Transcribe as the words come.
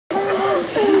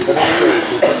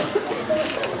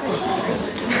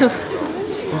Excuse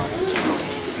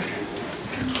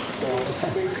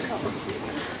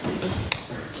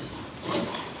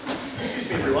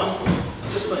me, everyone.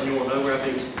 Just letting you all know we're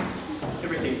having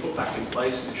everything put back in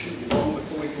place, and it shouldn't be long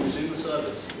before we can resume the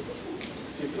service.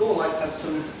 So if you'd all like to have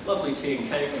some lovely tea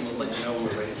and cake, and we'll let you know when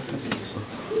we're ready to continue.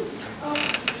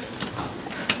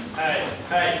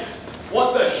 Hey,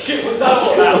 what the shit was that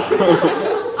all about?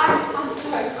 I'm so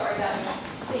sorry, Dad.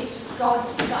 Please just go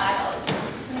inside. I'll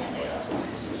explain it later.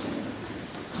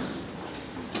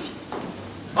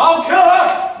 I'll kill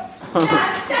her!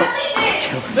 Dad, leave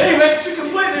it! Leave it! She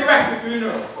completely wrecked the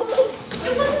funeral.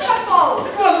 It wasn't her fault.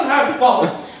 It wasn't her fault.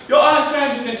 Your Aunt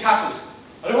Change is in tatters.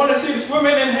 I don't want to see this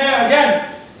woman in here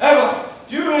again. Ever.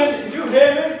 Did you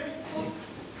hear me?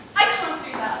 I can't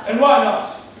do that. And why not?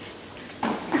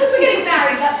 Because we're getting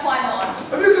married, that's why not.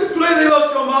 Have you completely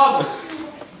lost your marbles?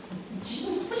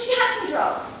 But she had some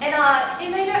drugs, and it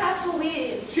made her act all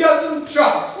weird. She had some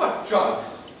drugs. What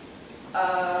drugs?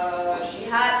 She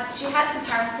had some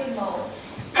paracetamol.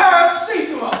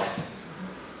 Paracetamol!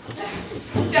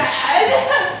 Dad,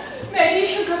 maybe you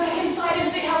should go back inside and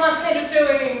see how Aunt Sandra's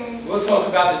doing. We'll talk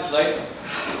about this later.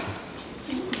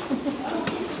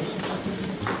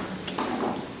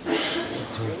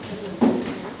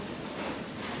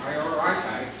 Are you alright,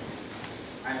 mate?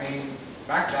 I mean,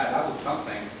 back then, that was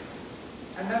something.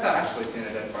 I'd never actually seen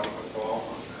a dead body before.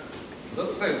 It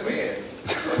looks so weird.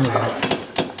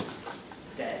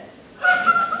 Dead.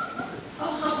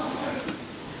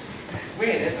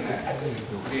 Weird, isn't it?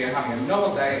 You're having a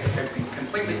normal day, everything's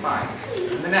completely fine.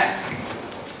 And the next,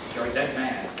 you're a dead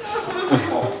man. Of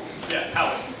course. Yeah,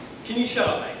 Howard. Can you shut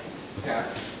up, mate? Yeah,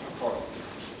 of course.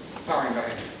 Sorry,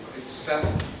 mate. It's just,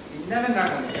 you never know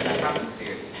when it's going to happen to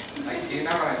you. Like, do you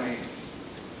know what I mean?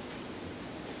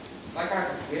 It's like I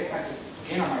have this weird patch of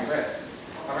skin on my wrist.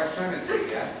 Have I shown it to you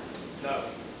yet? No.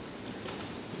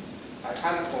 I've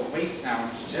had it for weeks now, and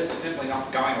it's just simply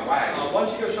not going away. Why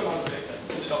don't you go show my husband then?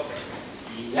 He's a doctor.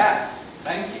 Yes,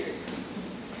 thank you.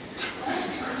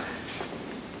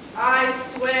 I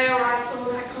swear I saw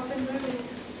that coffin moving.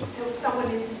 There was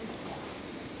someone in there.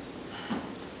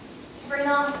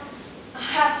 Sabrina, I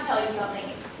have to tell you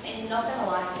something, and you're not gonna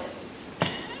like it.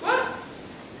 What?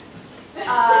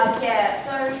 Yeah,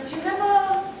 so do you remember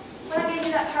when I gave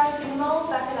you that paracetamol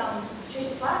back at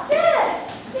Trisha's flat? Yeah.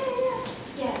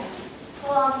 Yeah.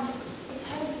 Well, it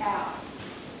turns out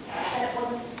that it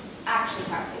wasn't actually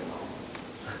paracetamol.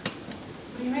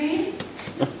 What do you mean?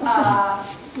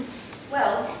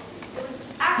 Well, it was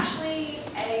actually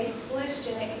a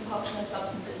hallucinogenic concoction of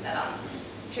substances that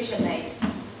Trisha made.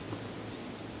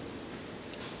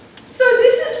 So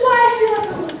this is why I feel like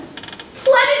I'm on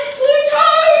planet Pluto!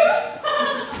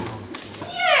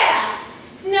 Yeah!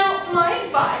 Now, my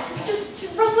advice is just to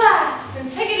relax and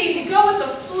take it easy, go with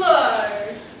the flow.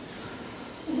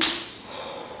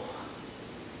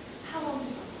 How long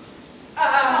does that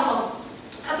last?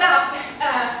 About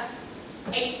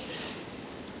 8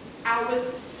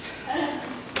 hours.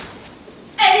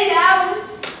 8 hours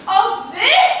of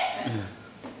this?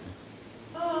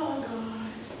 Oh, God.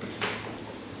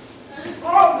 Oh,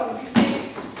 I'm gonna be sick.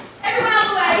 Everyone out of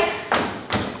the way!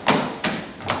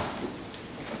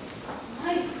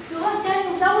 My God,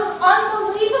 Daniel, that was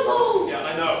unbelievable. Yeah, I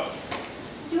know.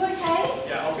 You okay?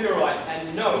 Yeah, I'll be alright. And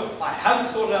no, I haven't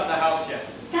sorted out the house yet.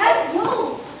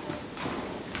 Daniel!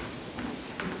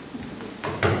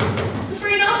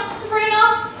 Sabrina!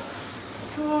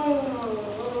 Oh,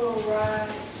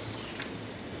 alright.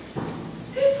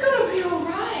 It's gonna be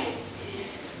alright.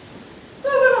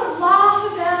 We're gonna laugh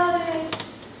about it.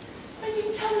 And you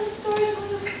tell the stories with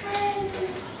your friends.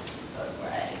 It's so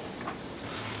great.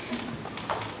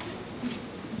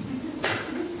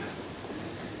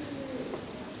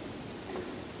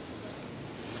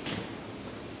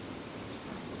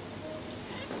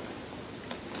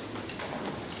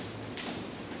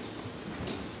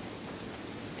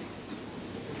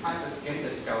 Time for skin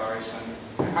discoloration.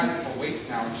 I've had it for weeks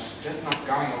now, and it's just not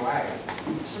going away.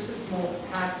 It's just a small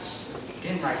patch of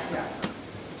skin right here.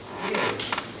 It's weird,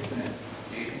 isn't it?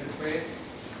 Do you think it's weird?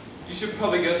 You should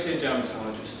probably go see a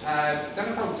dermatologist.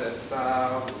 Dermatologist,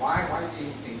 why do you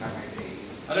think that might be?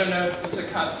 I don't know. Looks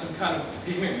like some kind of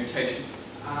pigment mutation.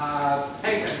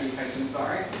 Pigment mutation,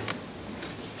 sorry.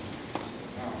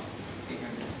 Oh,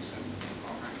 pigment mutation.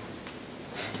 Alright.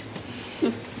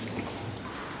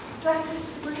 That's it,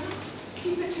 Sabrina.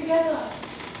 Keep it together.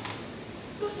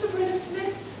 You're Sabrina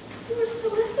Smith. You're a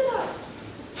solicitor.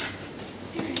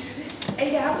 You can do this.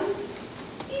 8 hours?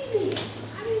 Easy.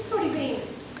 I mean, it's already been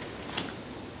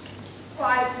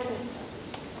 5 minutes.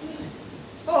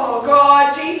 Oh,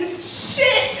 God, Jesus,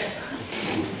 shit!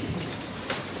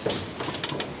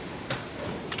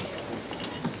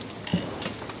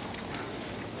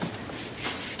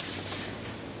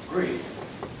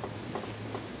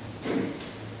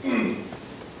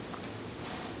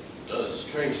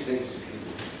 strange things to people.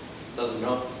 Doesn't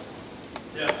know.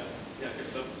 Yeah, I guess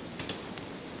so.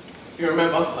 If you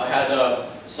remember, I had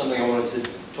something I wanted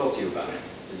to talk to you about.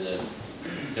 Is it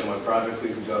somewhere private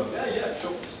we could go? Yeah,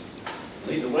 sure.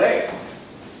 Lead the way.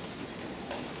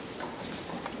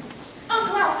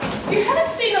 Uncle Alfie, you haven't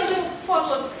seen a little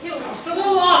bottle of pills. For the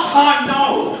last time,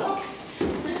 no!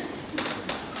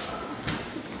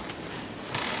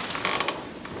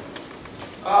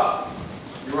 Ah,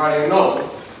 you're writing a novel.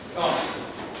 Oh,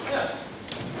 yeah.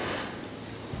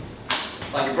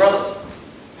 Like your brother.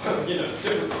 Well, you know,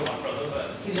 different from my brother, but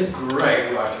He's a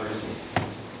great writer, isn't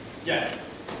he? yeah.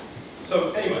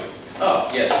 So, anyway. Oh,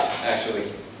 yes,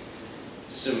 actually.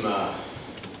 Some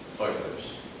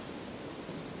photos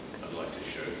I'd like to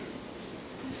show you.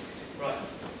 Right.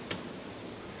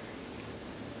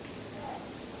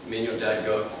 Me and your dad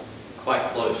got quite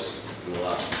close in the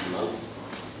last few months.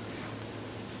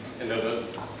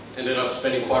 Ended up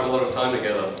spending quite a lot of time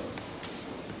together.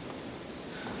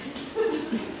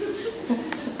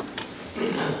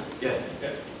 Yeah.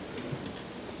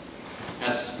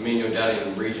 That's me and your dad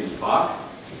in Regent's Park.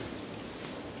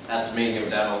 That's me and your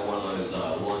dad on one of those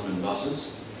London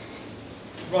buses.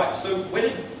 Right, so where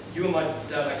did you and my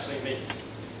dad actually meet?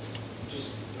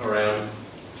 Just around.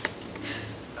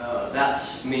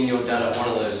 That's me and your dad at one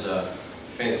of those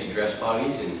fancy dress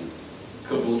parties in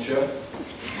Caboolture.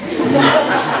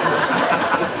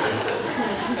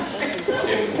 It's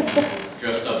him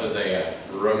dressed up as a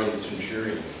Roman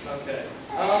centurion. Okay.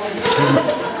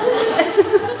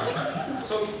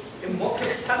 So, in what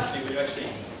capacity were you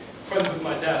actually friends with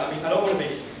my dad? I mean, I don't want to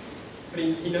be, but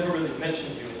he never really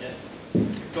mentioned you, and yet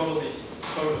you've got all these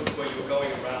photos where you were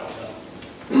going around,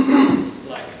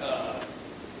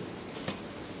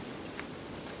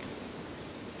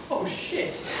 oh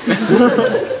shit!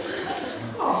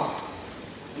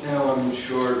 Now I'm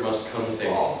sure it must come as a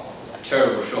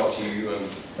terrible shock to you.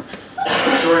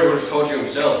 I'm sure he would have told you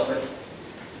himself, but I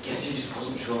guess he just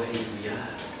wasn't sure how you'd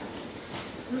react.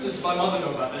 Does my mother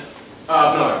know about this?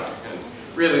 No. And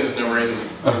really, there's no reason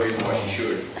why she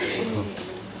should.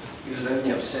 You'd have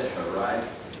only upset her, right?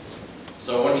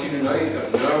 So I want you to know you've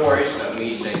got no worries about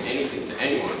me saying anything to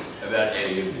anyone about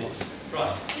any of this.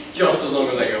 Right. Just as long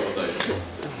as they go what's over.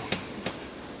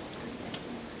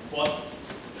 What?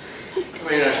 I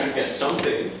mean, I should get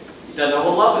something. You don't know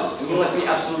what love is, and you left me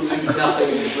absolutely nothing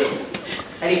in this will.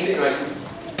 How do you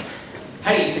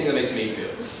think that makes me feel?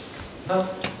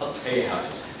 I'll tell you how it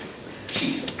is.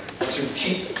 Cheap. Like some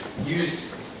cheap,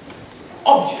 used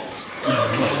objects.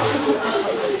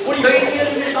 What do you think? You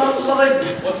need to dance or something?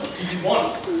 What do you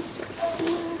want?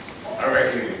 I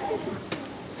reckon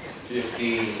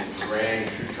 50 grand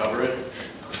should cover it.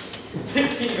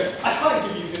 15 grand? I can't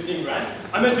give you 15 grand.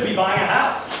 I'm meant to be buying a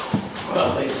house.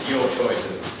 Well, it's your choice,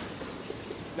 isn't it?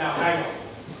 Now, hang on.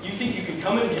 You think you can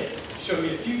come in here, show me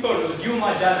a few photos of you and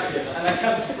my dad together, and that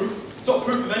counts as proof? It's not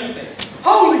proof of anything.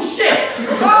 Holy shit!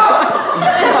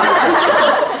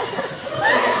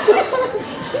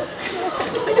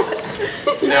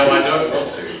 Now, I don't want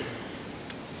to.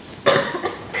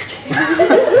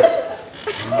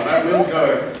 But I will go,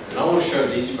 and I will show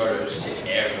these photos to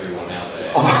everyone out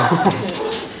there.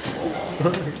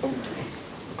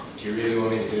 Do you really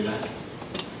want me to do that?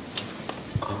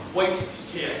 Wait,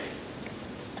 he's here.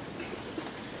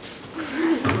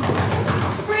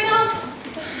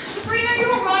 Sabrina,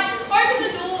 you're alright. Just open the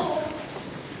door.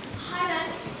 Hi, Matt.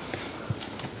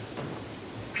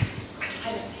 Hi,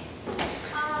 Justine.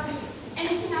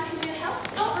 Anything I can do to help?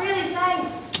 Not really,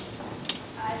 thanks.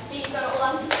 I see you've got it all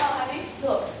under control, have you?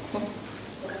 Look,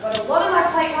 I've got a lot on my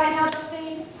plate right now,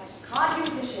 Justine. I just can't deal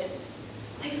with this shit. So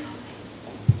please help me.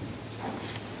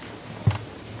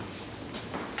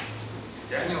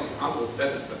 Daniel's uncle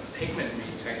says it's a pigment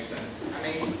mutation. I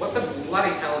mean, what the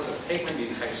bloody hell is a pigment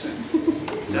mutation?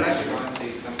 Instead, I should go and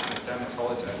see some kind of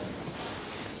dermatologist.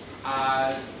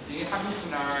 Do you happen to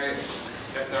know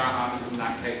if there are almonds in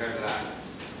that cake over there?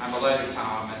 I'm allergic to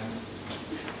almonds.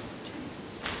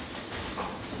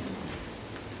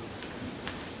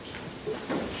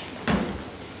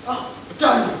 Oh,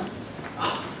 Daniel!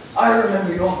 I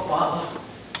remember your father.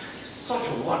 He was such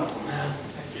a wonderful man.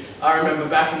 Thank you. I remember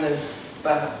back in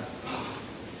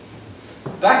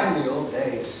the old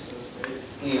days,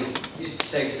 he used to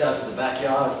take us out to the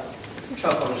backyard,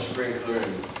 chuck on a sprinkler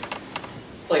and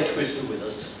play Twister with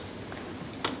us.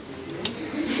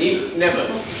 He never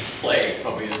played,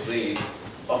 obviously. He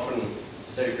often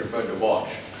said he preferred to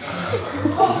watch.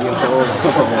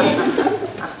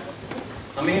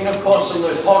 I mean, of course, on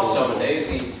those hot summer days,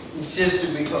 he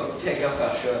insisted we take off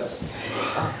our shirts.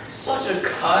 Such a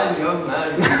kind young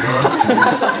man.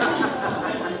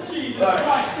 Jesus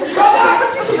Christ. Come on!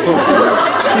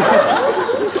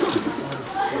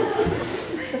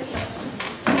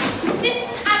 This is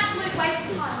an absolute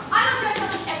waste of time. I got dressed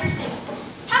up in everything.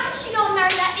 How can she go and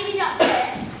marry that idiot up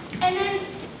there? And then,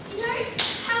 you know,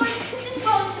 how this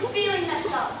world is severely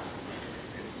messed up.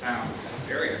 It sounds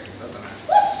serious, doesn't it?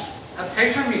 What? A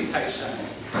paper mutation.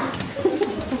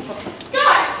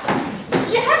 Guys,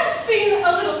 you haven't seen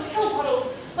a little pill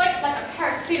bottle, like a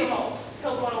paracetamol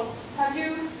pill bottle, have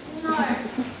you? No.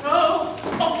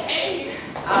 Oh, okay.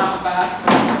 But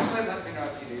actually let me know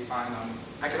if you do find them.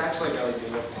 I could actually really do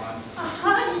with one.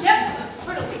 Yep,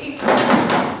 totally.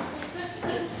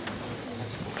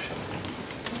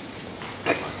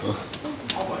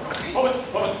 Robert, I need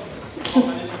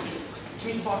to talk to you. Give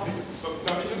me 5 minutes.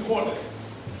 No, it's important.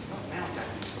 Not now, Dad.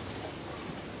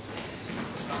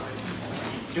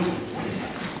 Doing? What is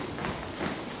that?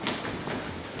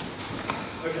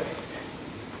 Okay.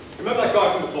 Remember that guy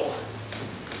from before?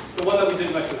 The one that we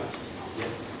didn't recognize? Yeah.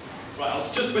 Right, I was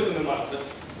just with him in my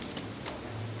office.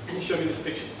 And he showed me these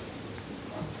pictures.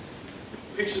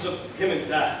 Pictures of him and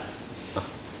Dad.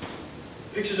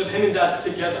 Pictures of him and Dad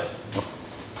together.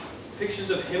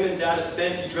 Pictures of him and Dad at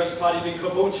fancy dress parties in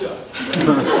Kabocha. Is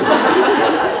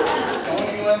this going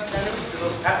anywhere, Daniel? Because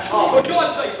those patches. Oh, for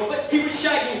God's sake, Robert, he was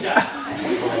shagging Dad.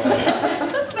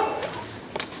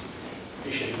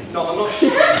 You should be. No, I'm not sure.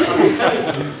 I'm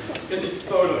telling you. There's his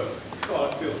photos.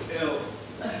 God, I feel ill.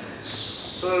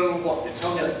 So what, you're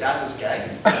telling me that Dad was gay?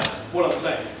 That's what I'm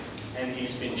saying. And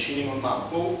he's been cheating on Mum?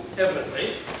 Well,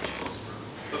 evidently.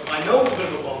 But I know it's a bit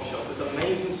of a bombshell, but the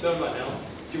main concern right now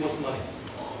is he wants money.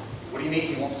 What do you mean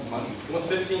he wants money? He wants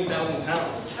 £15,000.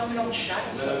 Tell me I'm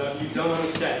shagging No, you don't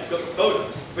understand. He's got the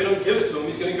photos. If we don't give it to him,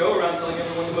 he's going to go around telling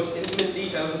everyone the most intimate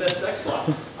details of their sex life.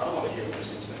 I don't want to hear the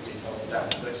most intimate details of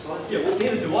Dad's sex life. Yeah, well,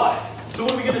 neither do I. So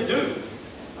what are we going to do?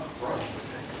 Oh, right,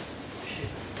 okay.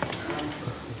 Shit. Let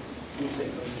me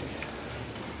think.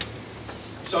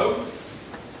 So?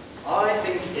 I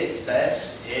think it's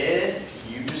best if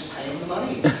you just pay him the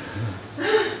money.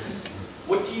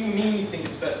 What do you mean you think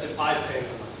it's best if I pay him the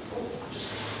money?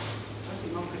 I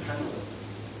think Mum can handle it.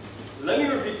 Let me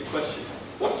repeat the question.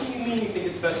 What do you mean you think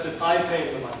it's best if I pay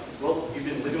him the money? Well, you've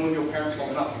been living with your parents long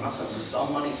enough. You must have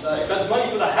some money saved. That's money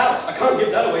for the house. I can't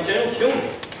give that away. Jane will kill me.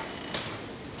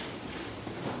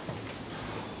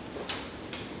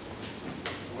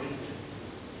 What do you do?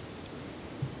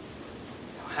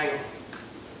 Now, hang on.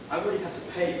 I've already had to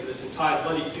pay for this entire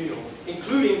bloody funeral,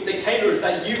 including the caterers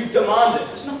that you demanded.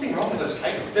 There's nothing wrong with those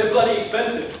caterers. They're bloody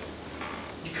expensive.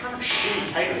 You can't have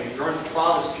shitty catering at your own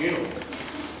father's funeral.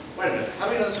 Wait a minute, how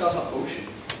do you know this guy's not bullshit?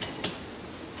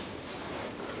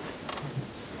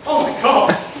 Oh my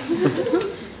God!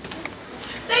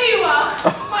 There you are,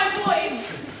 my boys.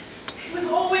 He was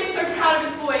always so proud of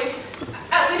his boys.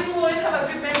 At least we'll always have our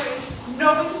good memories.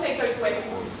 No one can take those away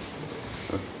from us.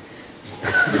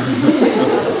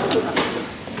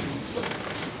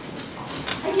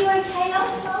 Are you okay,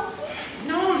 Uncle?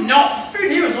 No, I'm not. The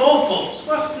food here is awful. It's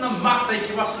worse than the muck they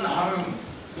give us in the home.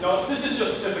 You know what? This is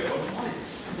just typical. What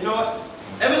is? You know what?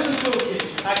 Ever since little kids,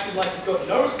 you acted like you've got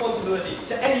no responsibility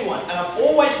to anyone, and I've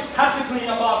always had to clean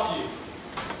up after you.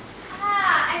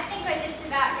 I think we're just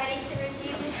about ready to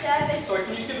resume the service. Sorry,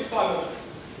 can you just give us 5 more minutes?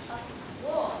 Of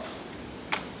course.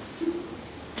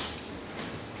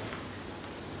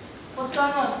 What's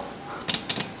going on?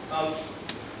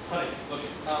 Honey, look,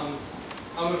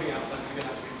 I'm moving out. Plans are going to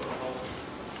have to be put on hold.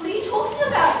 What are you talking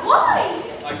about? Why?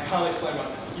 I can't explain right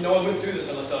now. You know I wouldn't do this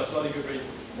unless I had a bloody good reason.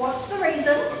 What's the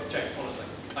reason? Look, Jake, honestly,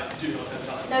 I do not have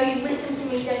time. No, you listen to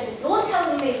me, Daniel. You're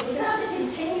telling me we're going to have to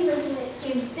continue living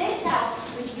in this house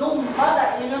with your mother,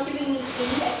 and you're not giving me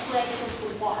any explanation as to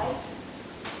why.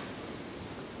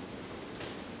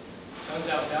 Turns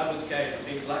out Dad was gay and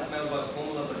being blackmailed by his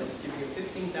former lover into giving him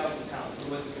 £15,000.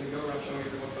 Otherwise, he's going to go around showing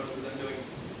everyone photos of them doing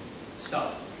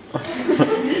stuff. Are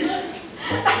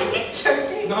you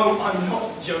joking? No, I'm not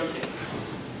joking.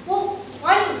 Well,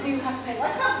 why do you have to pay?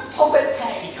 Why can't Robert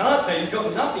pay? He can't pay. He's got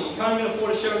nothing. He can't even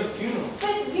afford a show at the funeral.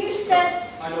 But you said...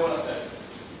 I know what I said.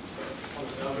 But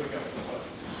honestly, I'm going to go. Sorry.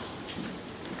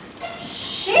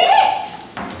 Shit!